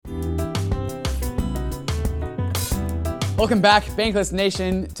Welcome back, Bankless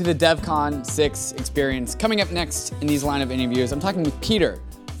Nation, to the Devcon 6 experience. Coming up next in these line of interviews, I'm talking with Péter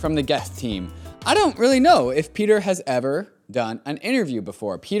from the Geth team. I don't really know if Péter has ever done an interview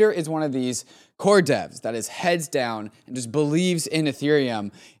before. Péter is one of these core devs that is heads down and just believes in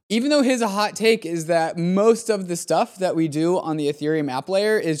Ethereum. Even though his hot take is that most of the stuff that we do on the Ethereum app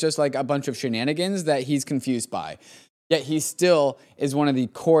layer is just like a bunch of shenanigans that he's confused by. Yet he still is one of the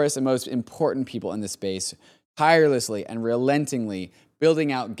corest and most important people in the space, tirelessly and relentingly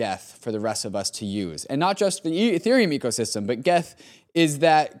building out Geth for the rest of us to use. And not just the Ethereum ecosystem, but Geth is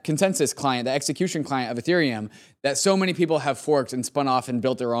that consensus client, the execution client of Ethereum that so many people have forked and spun off and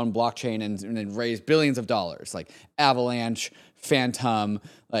built their own blockchain and raised billions of dollars, like Avalanche, Phantom,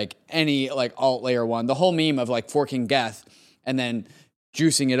 like any like alt layer one. The whole meme of like forking Geth and then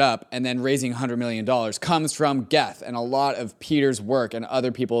juicing it up and then raising $100 million comes from Geth and a lot of Péter's work and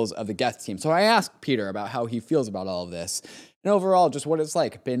other people's of the Geth team. So I asked Péter about how he feels about all of this and overall just what it's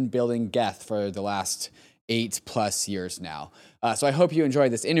like been building Geth for the last 8+ years now. So I hope you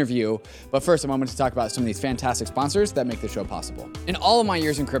enjoyed this interview, but first a moment to talk about some of these fantastic sponsors that make the show possible. In all of my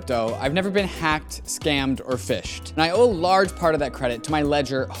years in crypto, I've never been hacked, scammed, or phished, and I owe a large part of that credit to my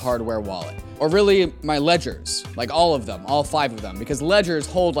Ledger hardware wallet. Or really, my ledgers, like all of them, all 5 of them, because ledgers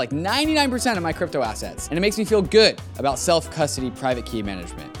hold like 99% of my crypto assets, and it makes me feel good about self-custody private key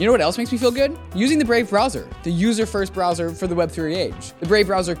management. You know what else makes me feel good? Using the Brave browser, the user-first browser for the Web3 age. The Brave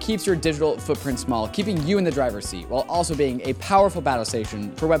browser keeps your digital footprint small, keeping you in the driver's seat, while also being a powerful battle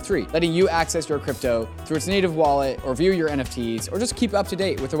station for Web3, letting you access your crypto through its native wallet, or view your NFTs, or just keep up to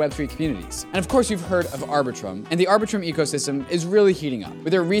date with the Web3 communities. And of course, you've heard of Arbitrum, and the Arbitrum ecosystem is really heating up.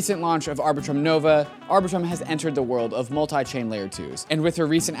 With their recent launch of Arbitrum Nova, Arbitrum has entered the world of multi-chain layer 2s. And with their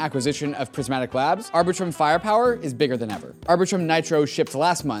recent acquisition of Prismatic Labs, Arbitrum firepower is bigger than ever. Arbitrum Nitro shipped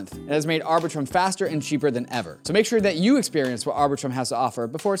last month and has made Arbitrum faster and cheaper than ever. So make sure that you experience what Arbitrum has to offer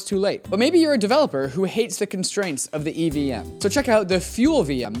before it's too late. But maybe you're a developer who hates the constraints of the EVM. So check out the Fuel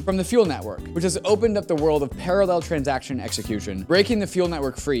VM from the Fuel Network, which has opened up the world of parallel transaction execution, breaking the Fuel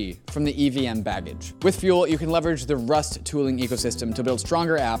Network free from the EVM baggage. With Fuel, you can leverage the Rust tooling ecosystem to build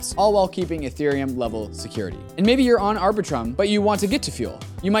stronger apps, all while keeping Ethereum level security. And maybe you're on Arbitrum, but you want to get to Fuel.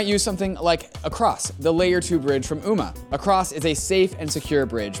 You might use something like Across, the layer 2 bridge from UMA. Across is a safe and secure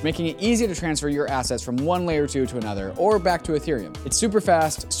bridge, making it easy to transfer your assets from one layer 2 to another or back to Ethereum. It's super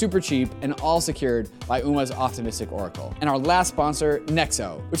fast, super cheap, and all secured by UMA's optimistic oracle. And our last sponsor,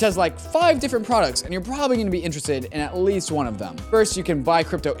 Nexo, which has like 5 different products, and you're probably going to be interested in at least one of them. First, you can buy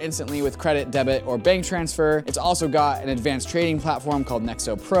crypto instantly with credit, debit, or bank transfer. It's also got an advanced trading platform called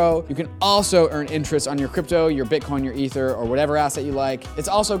Nexo Pro. You can also earn interest on your crypto, your Bitcoin, your Ether, or whatever asset you like.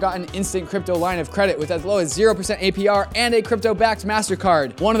 It's also got an instant crypto line of credit with as low as 0% APR and a crypto-backed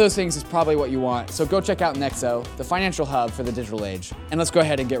MasterCard. One of those things is probably what you want, so go check out Nexo, the financial hub for the digital age. And let's go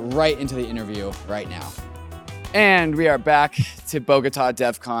ahead and get right into the interview right now. And we are back to Bogota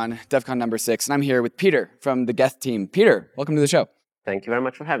Devcon number 6, and I'm here with Péter from the Geth team. Péter, welcome to the show. Thank you very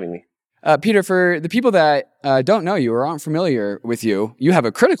much for having me. Péter, for the people that don't know you or aren't familiar with you, you have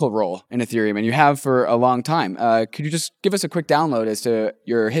a critical role in Ethereum, and you have for a long time. Could you just give us a quick download as to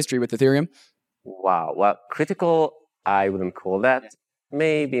your history with Ethereum? Wow. Well, critical, I wouldn't call that.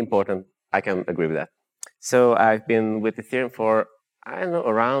 Maybe important. I can agree with that. So I've been with Ethereum for, I don't know,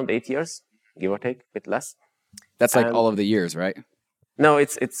 around 8 years, give or take, a bit less. That's like all of the years, right? No,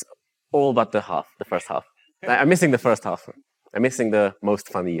 it's all but the first half. I'm missing the first half. I'm missing the most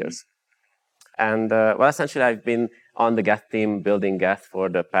fun years. And well, essentially, I've been on the Geth team building Geth for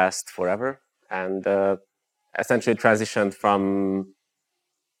the past forever, and essentially transitioned from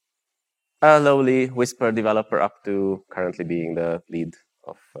a lowly Whisper developer up to currently being the lead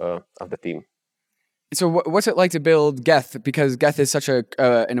of the team. So what's it like to build Geth? Because Geth is such an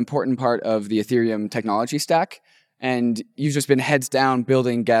important part of the Ethereum technology stack, and you've just been heads down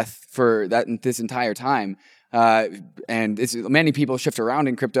building Geth for this entire time. And many people shift around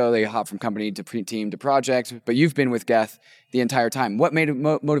in crypto. They hop from company to team to project, but you've been with Geth the entire time. What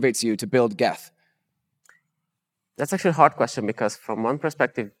motivates you to build Geth? That's actually a hard question because from one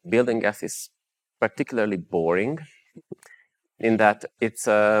perspective, building Geth is particularly boring in that it's,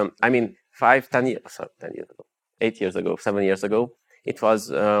 8 years ago, 7 years ago, it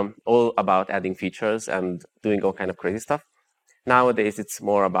was all about adding features and doing all kind of crazy stuff. Nowadays, it's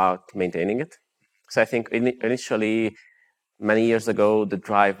more about maintaining it. So I think initially, many years ago, the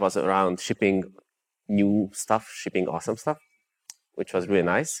drive was around shipping new stuff, shipping awesome stuff, which was really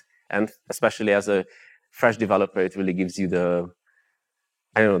nice. And especially as a fresh developer, it really gives you the,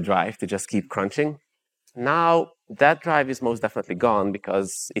 drive to just keep crunching. Now, that drive is most definitely gone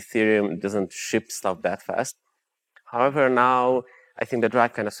because Ethereum doesn't ship stuff that fast. However, now I think the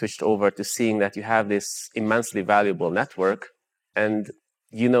drive kind of switched over to seeing that you have this immensely valuable network, and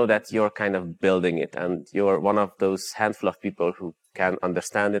you know that you're kind of building it, and you're one of those handful of people who can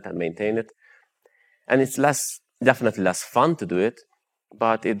understand it and maintain it. And it's definitely less fun to do it,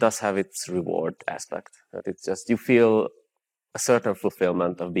 but it does have its reward aspect. That it's just, you feel a certain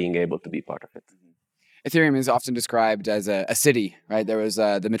fulfillment of being able to be part of it. Ethereum is often described as a city, right? There was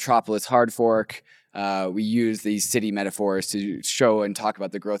the Metropolis hard fork. We use these city metaphors to show and talk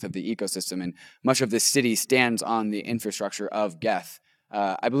about the growth of the ecosystem, and much of this city stands on the infrastructure of Geth.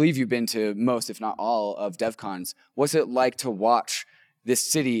 I believe you've been to most, if not all, of Devcons. What's it like to watch this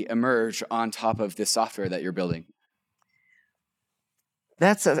city emerge on top of this software that you're building?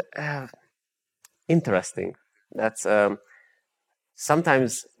 That's interesting. That's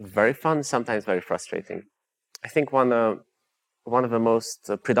sometimes very fun, sometimes very frustrating. I think one of the most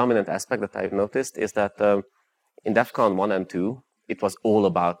predominant aspects that I've noticed is that in Devcon 1 and 2, it was all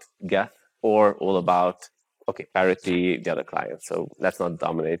about Geth or all about, okay, parity, the other client. So let's not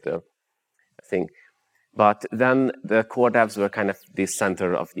dominate the thing. But then the core devs were kind of the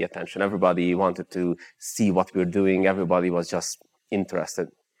center of the attention. Everybody wanted to see what we're doing. Everybody was just interested.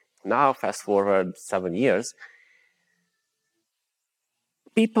 Now, fast forward 7 years,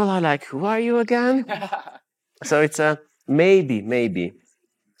 people are like, who are you again? So it's maybe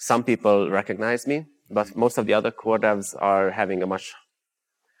some people recognize me, but most of the other core devs are having a much,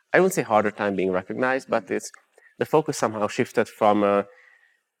 I wouldn't say harder time being recognized, but it's the focus somehow shifted from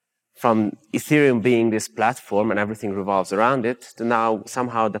Ethereum being this platform and everything revolves around it to now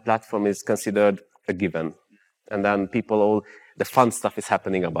somehow the platform is considered a given. And then the fun stuff is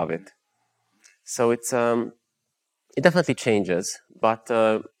happening above it. So it's, it definitely changes, but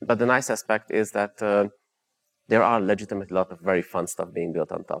the nice aspect is that there are legitimately a lot of very fun stuff being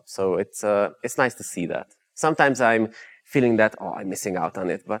built on top. So it's nice to see that. Sometimes I'm feeling that, oh, I'm missing out on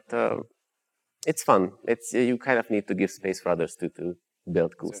it, but it's fun. You kind of need to give space for others to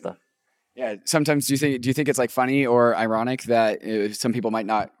build cool stuff. Yeah. Sometimes do you think it's like funny or ironic that some people might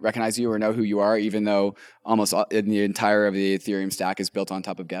not recognize you or know who you are, even though almost the entire of the Ethereum stack is built on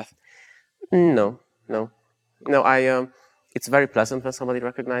top of Geth? No. It's very pleasant when somebody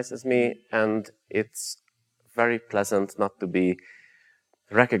recognizes me, and it's very pleasant not to be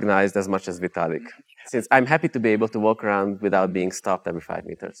recognized as much as Vitalik. Since I'm happy to be able to walk around without being stopped every 5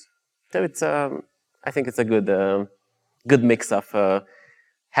 meters. So it's, I think it's a good mix of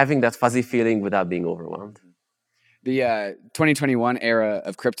having that fuzzy feeling without being overwhelmed. The 2021 era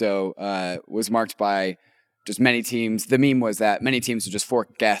of crypto was marked by just many teams. The meme was that many teams would just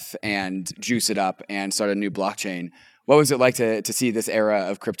fork Geth and juice it up and start a new blockchain. What was it like to see this era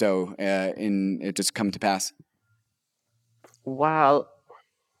of crypto it just come to pass? Well,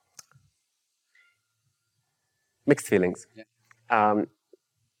 mixed feelings. Yeah.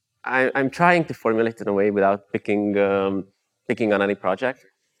 I'm trying to formulate it in a way without picking on any project.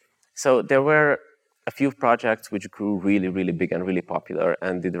 So there were a few projects which grew really, really big and really popular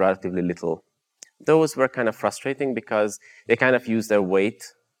and did relatively little. Those were kind of frustrating because they kind of used their weight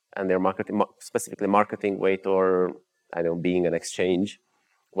and their marketing, specifically marketing weight, or I don't know, being an exchange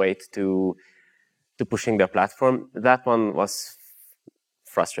weight to pushing their platform. That one was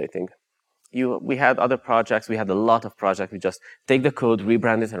frustrating. We had other projects. We had a lot of projects. We just take the code,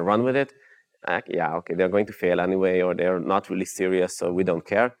 rebrand it, and run with it. Yeah, okay, they're going to fail anyway, or they're not really serious, so we don't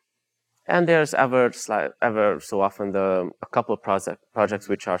care. And there's ever so often a couple of projects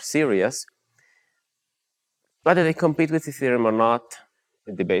which are serious. Whether they compete with Ethereum or not,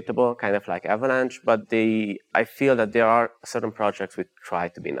 debatable, kind of like Avalanche, but I feel that there are certain projects which try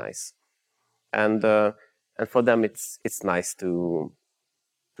to be nice. And for them, it's nice to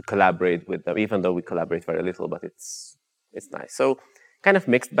collaborate with them, even though we collaborate very little, but it's nice. So kind of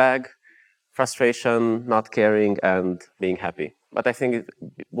mixed bag, frustration, not caring, and being happy. But I think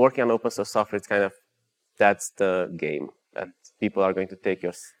working on open source software, that's the game, that people are going to take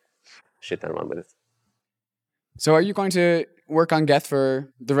your shit and run with it. So are you going to work on Geth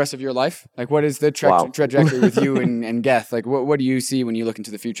for the rest of your life? Like, what is the trajectory with you and Geth? Like, what do you see when you look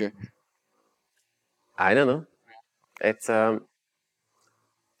into the future? I don't know. It's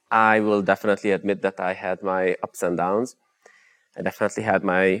I will definitely admit that I had my ups and downs. I definitely had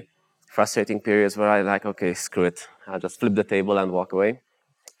my frustrating periods where I like, okay, screw it. I'll just flip the table and walk away.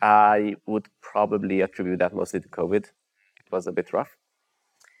 I would probably attribute that mostly to COVID. It was a bit rough.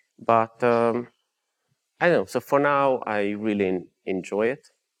 But I don't know. So for now, I really enjoy it.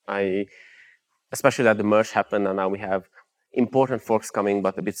 Especially that the merge happened and now we have important forks coming,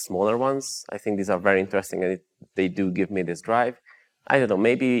 but a bit smaller ones. I think these are very interesting and they do give me this drive. I don't know,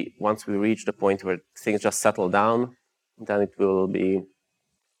 maybe once we reach the point where things just settle down, then it will be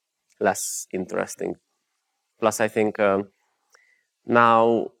less interesting. Plus, I think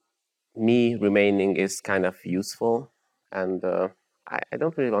now me remaining is kind of useful, and I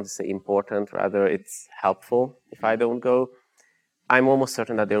don't really want to say important, rather it's helpful if I don't go. I'm almost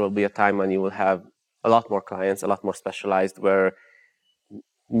certain that there will be a time when you will have a lot more clients, a lot more specialized, where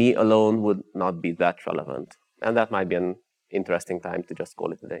me alone would not be that relevant. And that might be an interesting time to just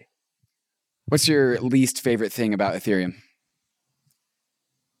call it a day. What's your least favorite thing about Ethereum?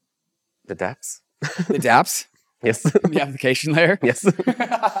 The dApps. The dApps? Yes. The application layer? Yes.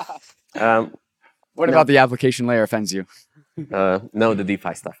 What about the application layer offends you? No, the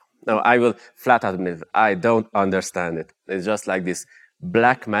DeFi stuff. No, I will flat out admit it. I don't understand it. It's just like this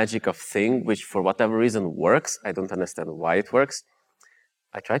black magic of thing, which for whatever reason works. I don't understand why it works.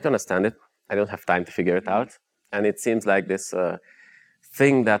 I try to understand it. I don't have time to figure it out. And it seems like this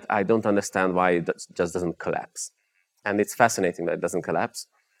thing that I don't understand why it just doesn't collapse. And it's fascinating that it doesn't collapse.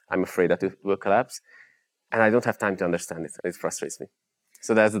 I'm afraid that it will collapse. And I don't have time to understand it. It frustrates me.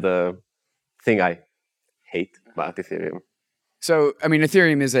 So that's the thing I hate about Ethereum. So, I mean,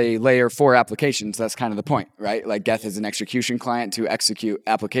 Ethereum is a layer for applications. That's kind of the point, right? Like Geth is an execution client to execute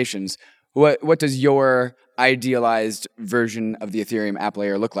applications. What does your idealized version of the Ethereum app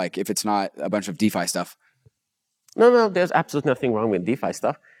layer look like if it's not a bunch of DeFi stuff? No, there's absolutely nothing wrong with DeFi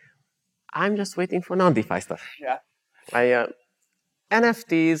stuff. I'm just waiting for non-DeFi stuff. Yeah.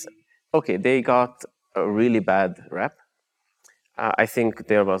 NFTs, okay, they got a really bad rep. I think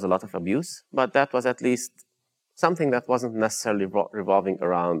there was a lot of abuse, but that was at least something that wasn't necessarily revolving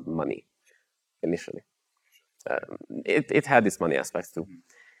around money initially. It had its money aspects too.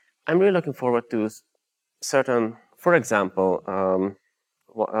 I'm really looking forward to certain, for example,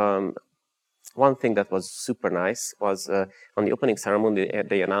 one thing that was super nice was on the opening ceremony,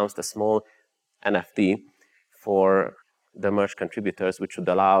 they announced a small NFT for the merge contributors, which would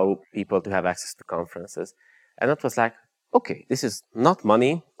allow people to have access to conferences. And that was like, okay, this is not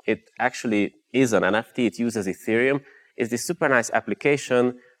money. It actually is an NFT. It uses Ethereum. It's this super nice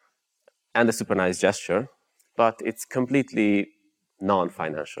application and a super nice gesture, but it's completely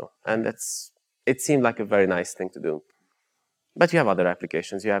non-financial. And it seemed like a very nice thing to do. But you have other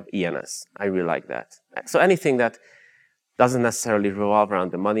applications. You have ENS. I really like that. So anything that doesn't necessarily revolve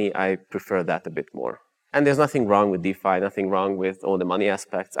around the money, I prefer that a bit more. And there's nothing wrong with DeFi, nothing wrong with all the money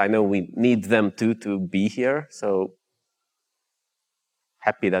aspects. I know we need them too to be here, so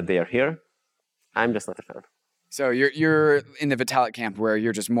happy that they are here. I'm just not a fan. So you're in the Vitalik camp where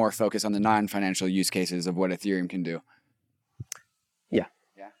you're just more focused on the non-financial use cases of what Ethereum can do. Yeah.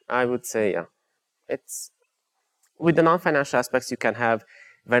 I would say, yeah. It's with the non-financial aspects, you can have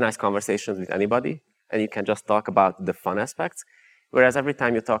very nice conversations with anybody, and you can just talk about the fun aspects. Whereas every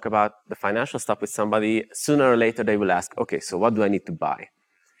time you talk about the financial stuff with somebody, sooner or later they will ask, okay, so what do I need to buy?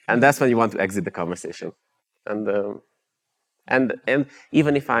 And that's when you want to exit the conversation. And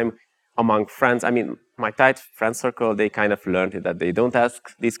even if I'm among friends, I mean, my tight friend circle, they kind of learned that they don't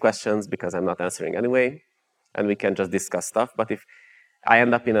ask these questions because I'm not answering anyway, and we can just discuss stuff. But if I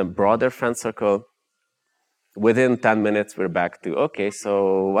end up in a broader friend circle, within 10 minutes, we're back to, okay,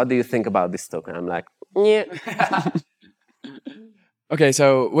 so what do you think about this token? I'm like, yeah. Okay,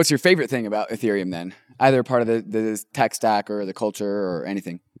 so what's your favorite thing about Ethereum then? Either part of the tech stack or the culture or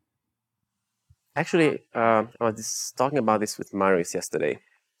anything? Actually, I was talking about this with Marius yesterday.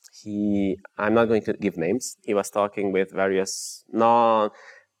 I'm not going to give names. He was talking with various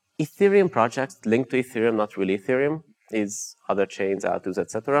non-Ethereum projects linked to Ethereum, not really Ethereum, is other chains, Altus,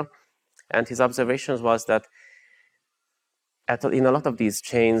 etc. And his observations was that in a lot of these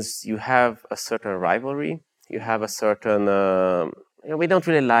chains, you have a certain rivalry. You have a certain, we don't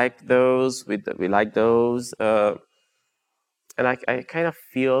really like those, we like those. And I kind of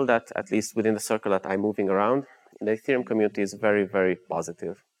feel that, at least within the circle that I'm moving around, the Ethereum community is very, very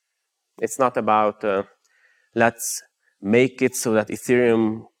positive. It's not about, let's make it so that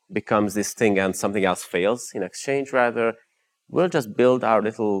Ethereum becomes this thing and something else fails in exchange. Rather, we'll just build our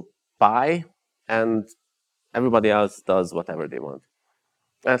little pie and everybody else does whatever they want.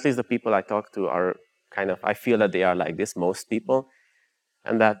 And at least the people I talk to are kind of, I feel that they are like this, most people.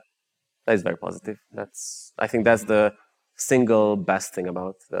 And that is very positive. I think that's the single best thing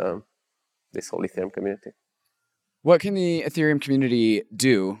about this whole Ethereum community. What can the Ethereum community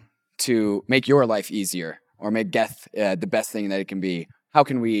do to make your life easier or make Geth the best thing that it can be? How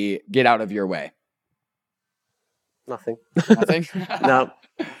can we get out of your way? Nothing. Nothing? No.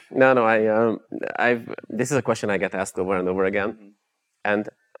 This is a question I get asked over and over again. And,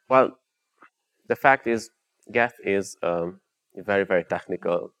 well, the fact is, Geth is a very, very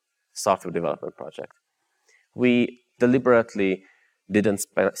technical software development project. We deliberately didn't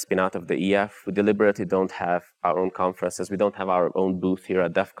spin out of the EF. We deliberately don't have our own conferences. We don't have our own booth here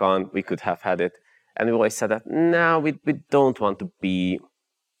at Devcon. We could have had it. And we always said that, no, we don't want to be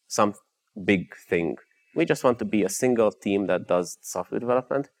some big thing. We just want to be a single team that does software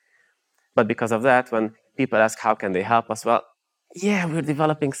development. But because of that, when people ask how can they help us, well, yeah, we're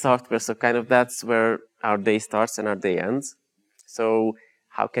developing software, so kind of that's where our day starts and our day ends. So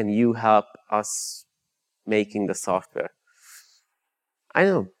how can you help us making the software? I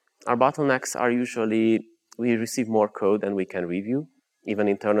know our bottlenecks are usually we receive more code than we can review. Even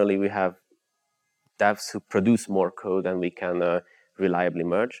internally, we have devs who produce more code than we can reliably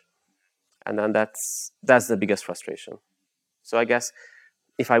merge. And then that's the biggest frustration. So I guess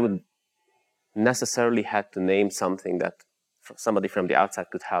if I would necessarily had to name something that somebody from the outside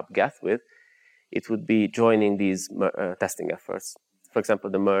could help Geth with, it would be joining these testing efforts. For example,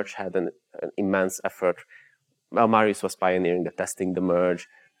 the merge had an immense effort. Well, Marius was pioneering the testing, the merge,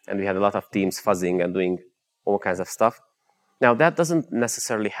 and we had a lot of teams fuzzing and doing all kinds of stuff. Now, that doesn't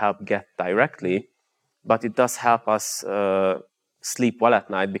necessarily help Geth directly, but it does help us sleep well at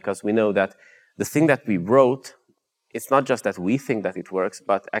night because we know that the thing that we wrote, it's not just that we think that it works,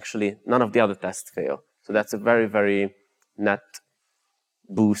 but actually none of the other tests fail. So that's a very, very net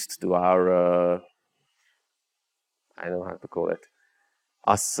boost to our, I don't know how to call it,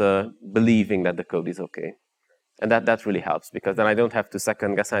 us believing that the code is okay. And that really helps because then I don't have to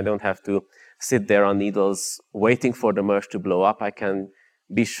second guess, I don't have to sit there on needles waiting for the merge to blow up. I can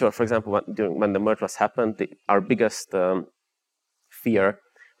be sure, for example, when the merge was happened, our biggest fear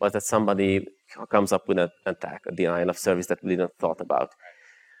was that somebody comes up with an attack, a denial of service that we didn't thought about.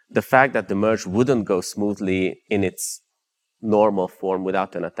 The fact that the merge wouldn't go smoothly in its normal form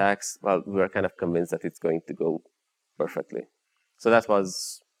without an attack, well, we were kind of convinced that it's going to go perfectly. So that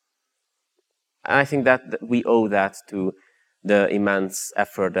was, and I think that we owe that to the immense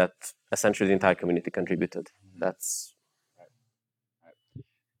effort that essentially the entire community contributed. That's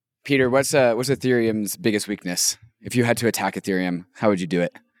Peter, what's Ethereum's biggest weakness? If you had to attack Ethereum, how would you do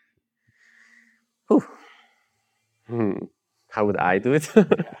it? How would I do it?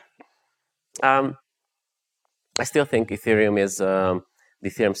 I still think Ethereum is the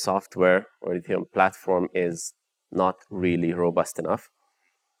Ethereum software or the Ethereum platform is not really robust enough.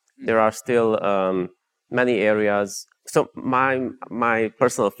 There are still many areas. So my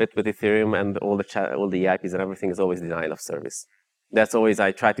personal fit with Ethereum and all the EIPs and everything is always denial of service. That's always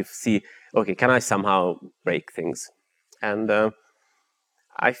I try to see, okay, can I somehow break things? And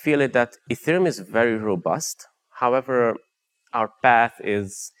I feel it that Ethereum is very robust. However, our path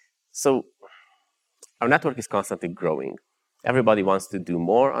is, so our network is constantly growing. Everybody wants to do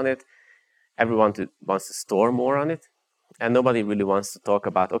more on it. Everyone wants to store more on it. And nobody really wants to talk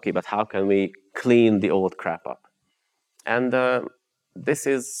about, okay, but how can we clean the old crap up? And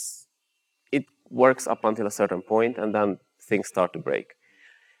it works up until a certain point, and then things start to break.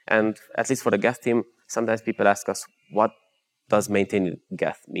 And at least for the Geth team, sometimes people ask us, what does maintaining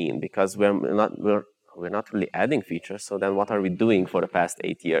Geth mean? Because we're not really adding features, so then what are we doing for the past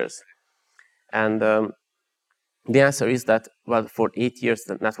 8 years? And the answer is that, well, for 8 years,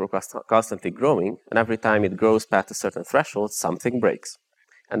 the network was constantly growing, and every time it grows past a certain threshold, something breaks.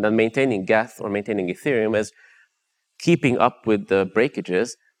 And then maintaining Geth or maintaining Ethereum is keeping up with the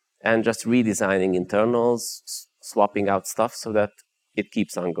breakages and just redesigning internals, swapping out stuff so that it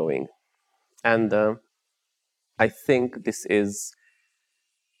keeps on going. And I think this is,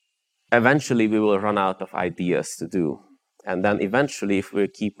 eventually we will run out of ideas to do. And then eventually, if we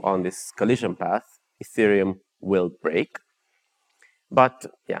keep on this collision path, Ethereum will break. But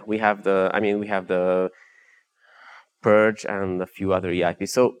yeah, we have the purge and a few other EIPs.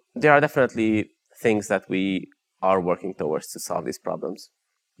 So there are definitely things that we are working towards to solve these problems.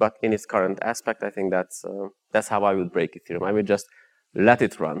 But in its current aspect, I think that's how I would break Ethereum. I would just let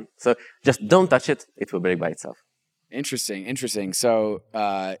it run. So just don't touch it; it will break by itself. Interesting. So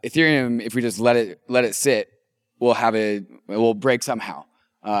Ethereum, if we just let it sit, it will break somehow.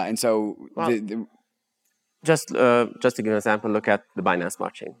 And so just to give an example, look at the Binance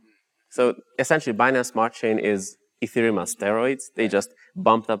Smart Chain. So essentially, Binance Smart Chain is Ethereum on steroids. They just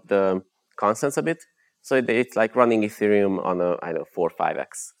bumped up the constants a bit. So it's like running Ethereum on a 4 or 5x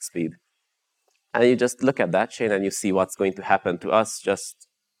speed. And you just look at that chain and you see what's going to happen to us just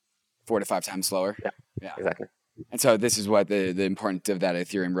 4 to 5 times slower. Yeah, exactly. And so this is what the importance of that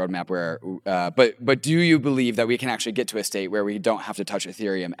Ethereum roadmap where, but do you believe that we can actually get to a state where we don't have to touch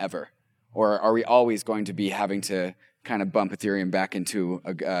Ethereum ever? Or are we always going to be having to kind of bump Ethereum back into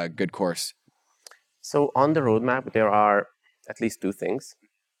a good course? So on the roadmap, there are at least two things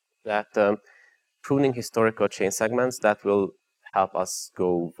that pruning historical chain segments that will help us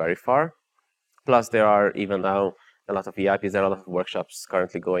go very far. Plus, there are even now a lot of EIPs, there are a lot of workshops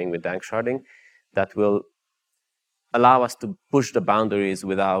currently going with dank sharding that will allow us to push the boundaries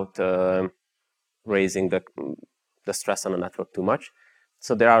without raising the stress on the network too much.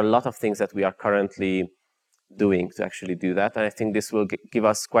 So there are a lot of things that we are currently doing to actually do that. And I think this will give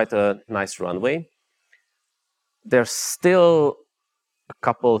us quite a nice runway. There's still a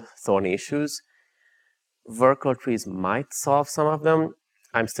couple thorny issues. Worker trees might solve some of them.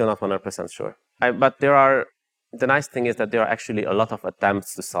 I'm still not 100% sure. But the nice thing is that there are actually a lot of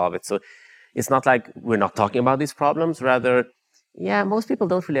attempts to solve it. So it's not like we're not talking about these problems. Rather, yeah, most people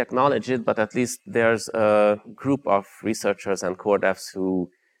don't really acknowledge it, but at least there's a group of researchers and core devs who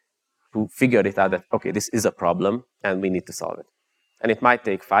figured it out that, okay, this is a problem and we need to solve it. And it might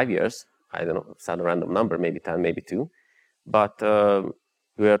take 5 years. I don't know, sound a random number, maybe 10, maybe 2. But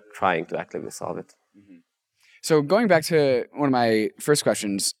we're trying to actively solve it. Mm-hmm. So going back to one of my first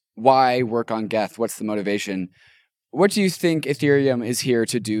questions, why work on Geth? What's the motivation? What do you think Ethereum is here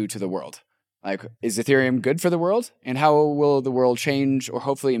to do to the world? Like, is Ethereum good for the world? And how will the world change or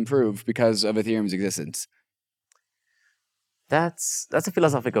hopefully improve because of Ethereum's existence? That's a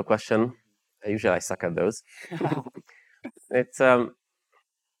philosophical question. Usually I suck at those. It's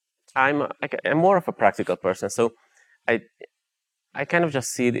I'm more of a practical person, so I kind of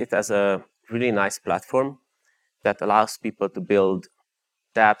just see it as a really nice platform that allows people to build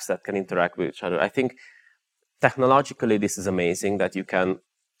dApps that can interact with each other. I think technologically this is amazing that you can,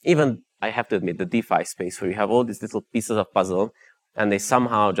 even I have to admit, the DeFi space where you have all these little pieces of puzzle and they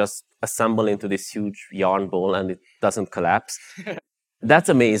somehow just assemble into this huge yarn ball and it doesn't collapse. That's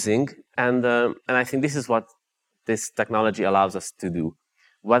amazing. And I think this is what this technology allows us to do.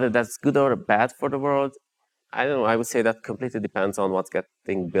 Whether that's good or bad for the world, I don't know. I would say that completely depends on what's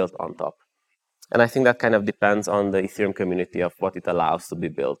getting built on top. And I think that kind of depends on the Ethereum community of what it allows to be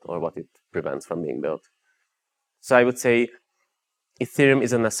built or what it prevents from being built. So I would say Ethereum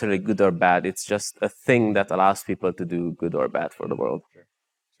isn't necessarily good or bad. It's just a thing that allows people to do good or bad for the world. Sure.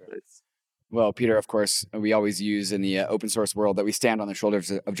 Well, Péter, of course, we always use in the open source world that we stand on the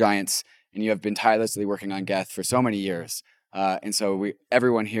shoulders of giants, and you have been tirelessly working on Geth for so many years. And so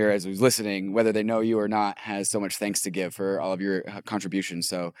everyone here, as who's listening, whether they know you or not, has so much thanks to give for all of your contributions.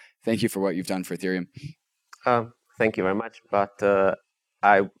 So thank you for what you've done for Ethereum. Thank you very much. But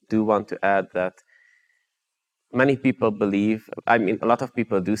I do want to add that many people believe, I mean, a lot of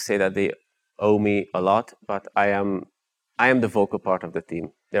people do say that they owe me a lot, but I am the vocal part of the team.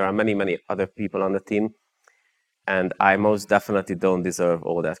 There are many, many other people on the team, and I most definitely don't deserve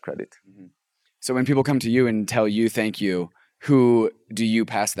all that credit. Mm-hmm. So when people come to you and tell you thank you, who do you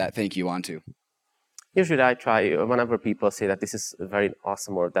pass that thank you on to? Usually I try, whenever people say that this is very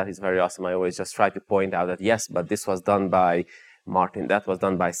awesome or that is very awesome, I always just try to point out that yes, but this was done by Martin, that was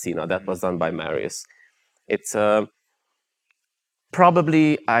done by Sina, that was done by Marius. It's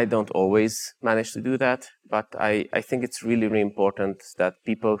probably I don't always manage to do that, but I think it's really, really important that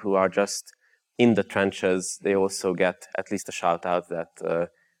people who are just in the trenches, they also get at least a shout out that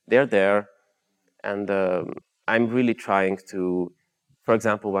they're there. And I'm really trying to, for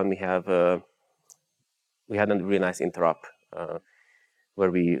example, when we had a really nice interop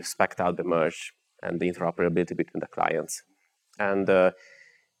where we spec'd out the merge and the interoperability between the clients. And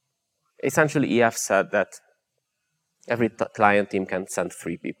essentially EF said that every client team can send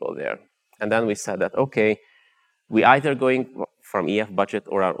 3 people there. And then we said that, okay, we either going from EF budget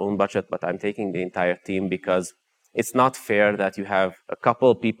or our own budget, but I'm taking the entire team because it's not fair that you have a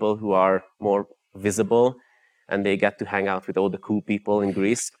couple people who are more visible and they get to hang out with all the cool people in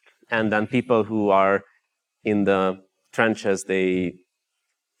Greece. And then people who are in the trenches, they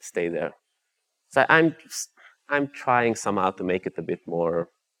stay there. So I'm trying somehow to make it a bit more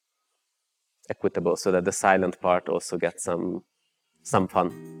equitable so that the silent part also gets some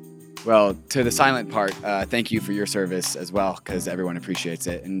fun. Well, to the silent part, thank you for your service as well, because everyone appreciates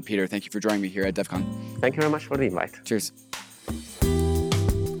it. And Péter, thank you for joining me here at Devcon. Thank you very much for the invite. Cheers.